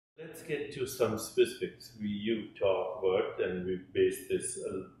Let's get to some specifics. You talk about, and we base this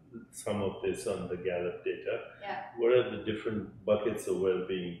some of this on the Gallup data. Yeah. What are the different buckets of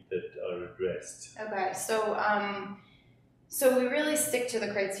well-being that are addressed? Okay. So we really stick to the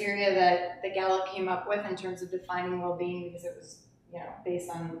criteria that the Gallup came up with in terms of defining well-being because it was, based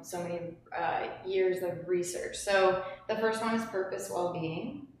on so many years of research. So the first one is purpose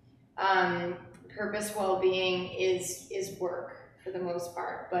well-being. Um, Purpose well-being is work for the most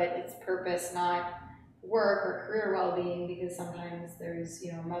part, but it's purpose, not work or career well-being, because sometimes there's,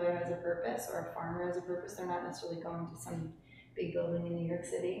 a mother has a purpose or a farmer has a purpose. They're not necessarily going to some big building in New York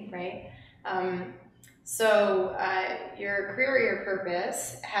City, right? Um, your career or your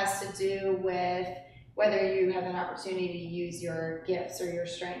purpose has to do with whether you have an opportunity to use your gifts or your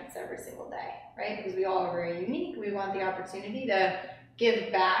strengths every single day, right? Because we all are very unique. We want the opportunity to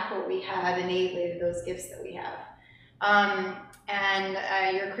give back what we have innately to those gifts that we have.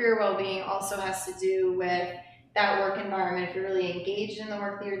 And your career well-being also has to do with that work environment. If you're really engaged in the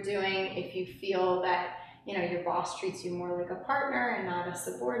work that you're doing, if you feel that your boss treats you more like a partner and not a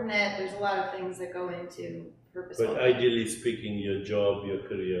subordinate, there's a lot of things that go into purpose But well-being. ideally speaking, your job, your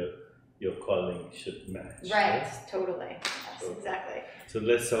career, your calling should match. Right, totally. Yes, Okay. exactly. So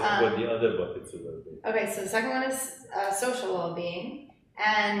let's talk about the other buckets of well-being. Okay, so the second one is social well-being.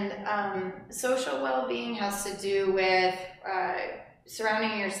 And social well-being has to do with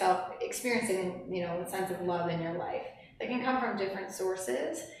surrounding yourself, experiencing, a sense of love in your life. That can come from different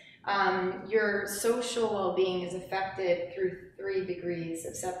sources. Your social well-being is affected through 3 degrees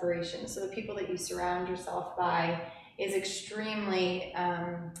of separation. So the people that you surround yourself by is extremely,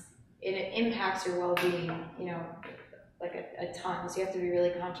 it impacts your well-being, like a ton. So you have to be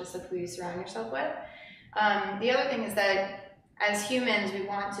really conscious of who you surround yourself with. The other thing is that as humans, we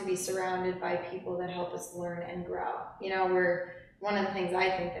want to be surrounded by people that help us learn and grow. One of the things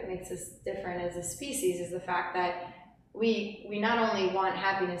I think that makes us different as a species is the fact that we not only want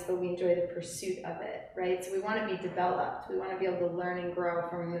happiness, but we enjoy the pursuit of it, right? So we want to be developed. We want to be able to learn and grow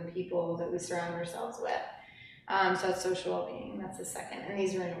from the people that we surround ourselves with. So that's social well-being. That's the second, and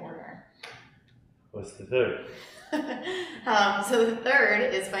these are in order. What's the third? So the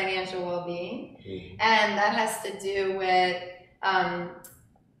third is financial well-being, and that has to do with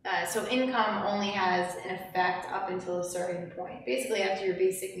so income only has an effect up until a certain point. Basically, after your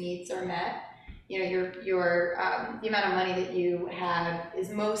basic needs are met, your the amount of money that you have is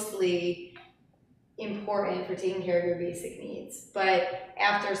mostly important for taking care of your basic needs. But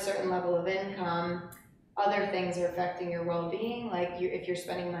after a certain level of income, other things are affecting your well-being, like if you're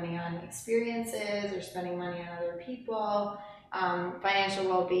spending money on experiences or spending money on other people. Financial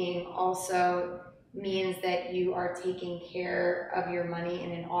well-being also means that you are taking care of your money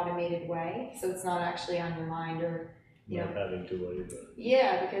in an automated way, so it's not actually on your mind or not having to worry about it.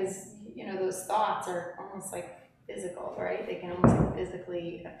 Yeah, because those thoughts are almost like physical, right? They can almost like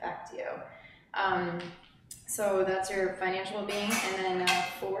physically affect you. So that's your financial well-being, and then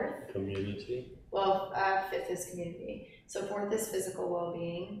fourth, community. Well, fifth is community. So fourth is physical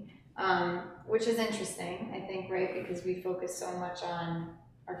well-being, which is interesting, I think, right? Because we focus so much on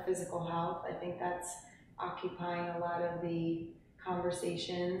our physical health. I think that's occupying a lot of the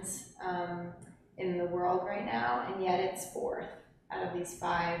conversations in the world right now, and yet it's fourth out of these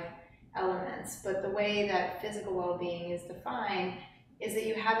 5 elements. But the way that physical well-being is defined is that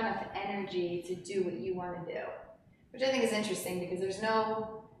you have enough energy to do what you want to do, which I think is interesting because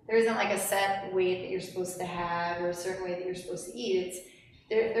there isn't like a set weight that you're supposed to have or a certain way that you're supposed to eat.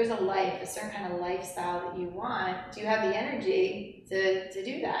 There's a certain kind of lifestyle that you want. Do you have the energy to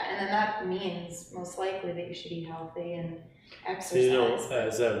do that? And then that means most likely that you should eat healthy and exercise.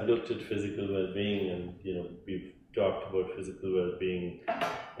 As I've looked at physical well-being, and we've talked about physical well-being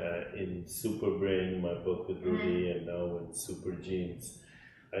in Super Brain, my book with Rudy, and now in Super Genes,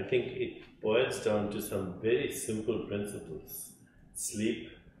 I think it boils down to some very simple principles: sleep,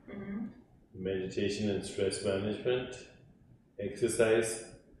 meditation and stress management, exercise,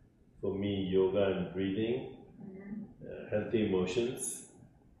 for me yoga and breathing, healthy emotions,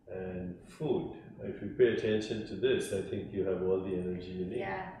 and food. If you pay attention to this, I think you have all the energy you need.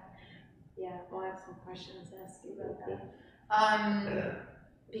 Yeah. Well, I have some questions to ask you about that.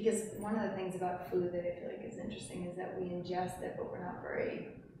 Because one of the things about food that I feel like is interesting is that we ingest it, but we're not very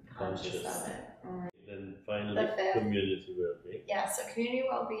conscious of it. Then finally, community well-being. Yeah, so community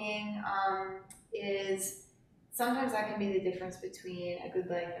well-being is sometimes that can be the difference between a good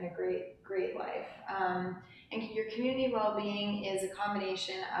life and a great life. And your community well-being is a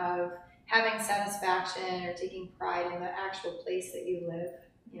combination of having satisfaction or taking pride in the actual place that you live.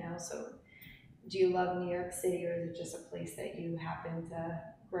 So do you love New York City, or is it just a place that you happen to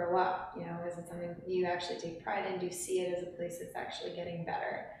grow up? You know, is it something you actually take pride in? Do you see it as a place that's actually getting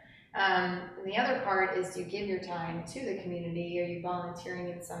better? And the other part is, do you give your time to the community? Are you volunteering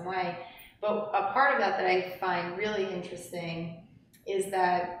in some way? But a part of that that I find really interesting is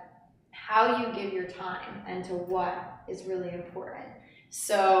that how you give your time and to what is really important.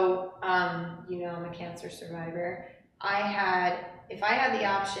 So, you know, I'm a cancer survivor. If I had the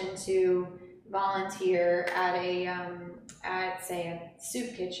option to volunteer at at say a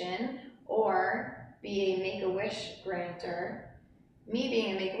soup kitchen or be a Make-A-Wish grantor, me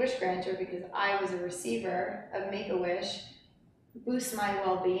being a Make-A-Wish grantor, because I was a receiver of Make-A-Wish, boosts my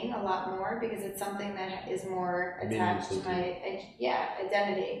well-being a lot more, because it's something that is more attached to my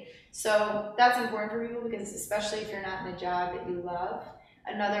identity. So that's important for people, because especially if you're not in a job that you love,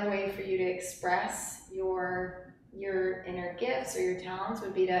 another way for you to express your inner gifts or your talents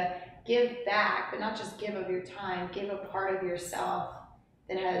would be to give back, but not just give of your time, give a part of yourself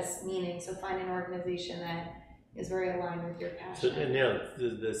that has meaning. So find an organization that is very aligned with your passion. So, and yeah,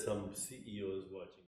 there's some CEOs watching.